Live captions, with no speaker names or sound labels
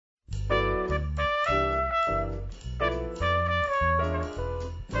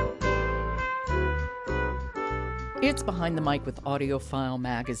It's Behind the Mic with AudioFile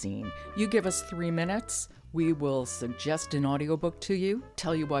Magazine. You give us 3 minutes, we will suggest an audiobook to you,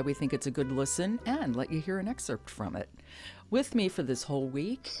 tell you why we think it's a good listen, and let you hear an excerpt from it. With me for this whole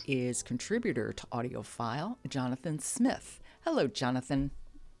week is contributor to AudioFile, Jonathan Smith. Hello, Jonathan.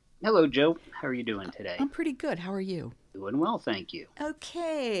 Hello, Joe. How are you doing today? I'm pretty good. How are you? Doing well, thank you.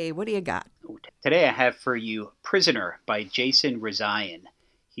 Okay, what do you got? Today I have for you Prisoner by Jason Rezaian.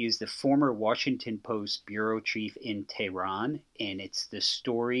 He is the former Washington Post bureau chief in Tehran, and it's the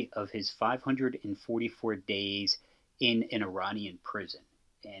story of his 544 days in an Iranian prison.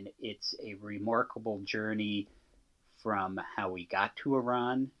 And it's a remarkable journey from how he got to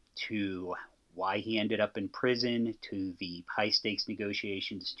Iran to why he ended up in prison to the high-stakes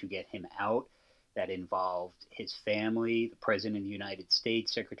negotiations to get him out that involved his family, the President of the United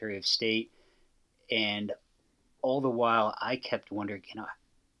States, Secretary of State, and all the while I kept wondering,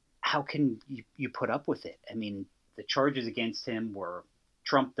 how can you put up with it? I mean, the charges against him were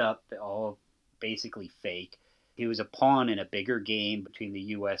trumped up, all basically fake. He was a pawn in a bigger game between the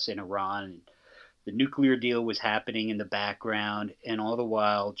U.S. and Iran. The nuclear deal was happening in the background, and all the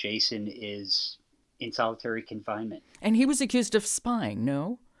while, Jason is in solitary confinement. And he was accused of spying,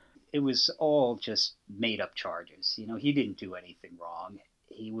 no? It was all just made-up charges. He didn't do anything wrong.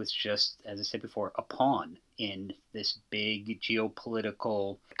 He was just, as I said before, a pawn in this big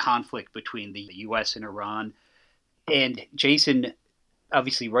geopolitical conflict between the U.S. and Iran. And Jason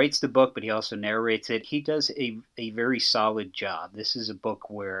obviously writes the book, but he also narrates it. He does a very solid job. This is a book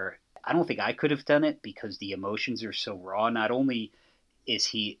where I don't think I could have done it because the emotions are so raw. Not only is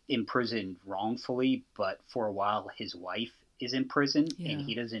he imprisoned wrongfully, but for a while his wife is in prison, and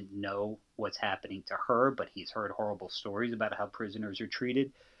he doesn't know what's happening to her, but he's heard horrible stories about how prisoners are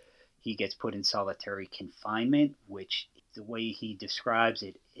treated. He gets put in solitary confinement, which the way he describes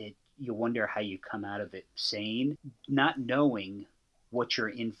it, you wonder how you come out of it sane, not knowing what you're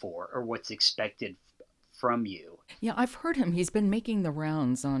in for or what's expected from you. Yeah, I've heard him. He's been making the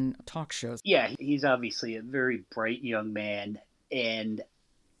rounds on talk shows. Yeah, he's obviously a very bright young man, and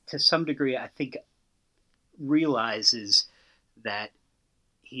to some degree, I think realizes that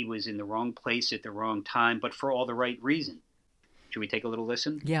he was in the wrong place at the wrong time, but for all the right reason. Should we take a little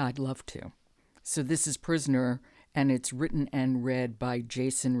listen? Yeah, I'd love to. So this is Prisoner, and it's written and read by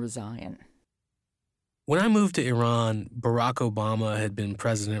Jason Rezaian. When I moved to Iran, Barack Obama had been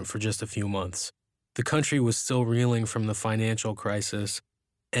president for just a few months. The country was still reeling from the financial crisis,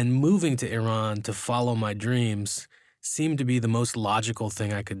 and moving to Iran to follow my dreams seemed to be the most logical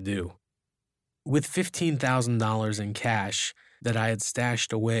thing I could do. With $15,000 in cash that I had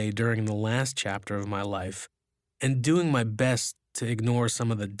stashed away during the last chapter of my life, and doing my best to ignore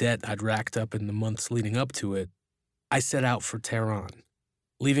some of the debt I'd racked up in the months leading up to it, I set out for Tehran,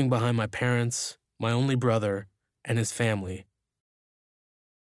 leaving behind my parents, my only brother, and his family.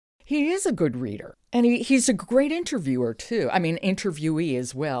 He is a good reader, and he's a great interviewer, too. I mean, interviewee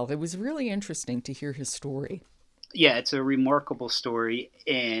as well. It was really interesting to hear his story. Yeah, it's a remarkable story,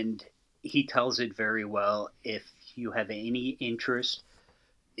 and he tells it very well. If you have any interest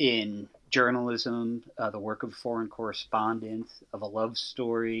in journalism, the work of foreign correspondent, of a love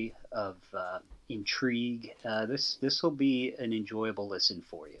story, of intrigue, this will be an enjoyable listen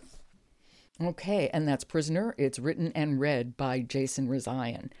for you. Okay, and that's Prisoner. It's written and read by Jason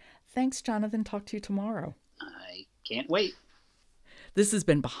Rezaian. Thanks, Jonathan. Talk to you tomorrow. I can't wait. This has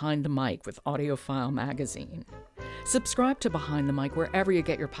been Behind the Mic with AudioFile Magazine. Subscribe to Behind the Mic wherever you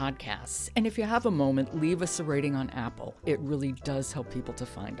get your podcasts. And if you have a moment, leave us a rating on Apple. It really does help people to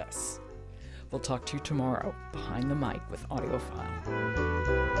find us. We'll talk to you tomorrow, Behind the Mic with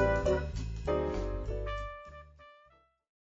AudioFile.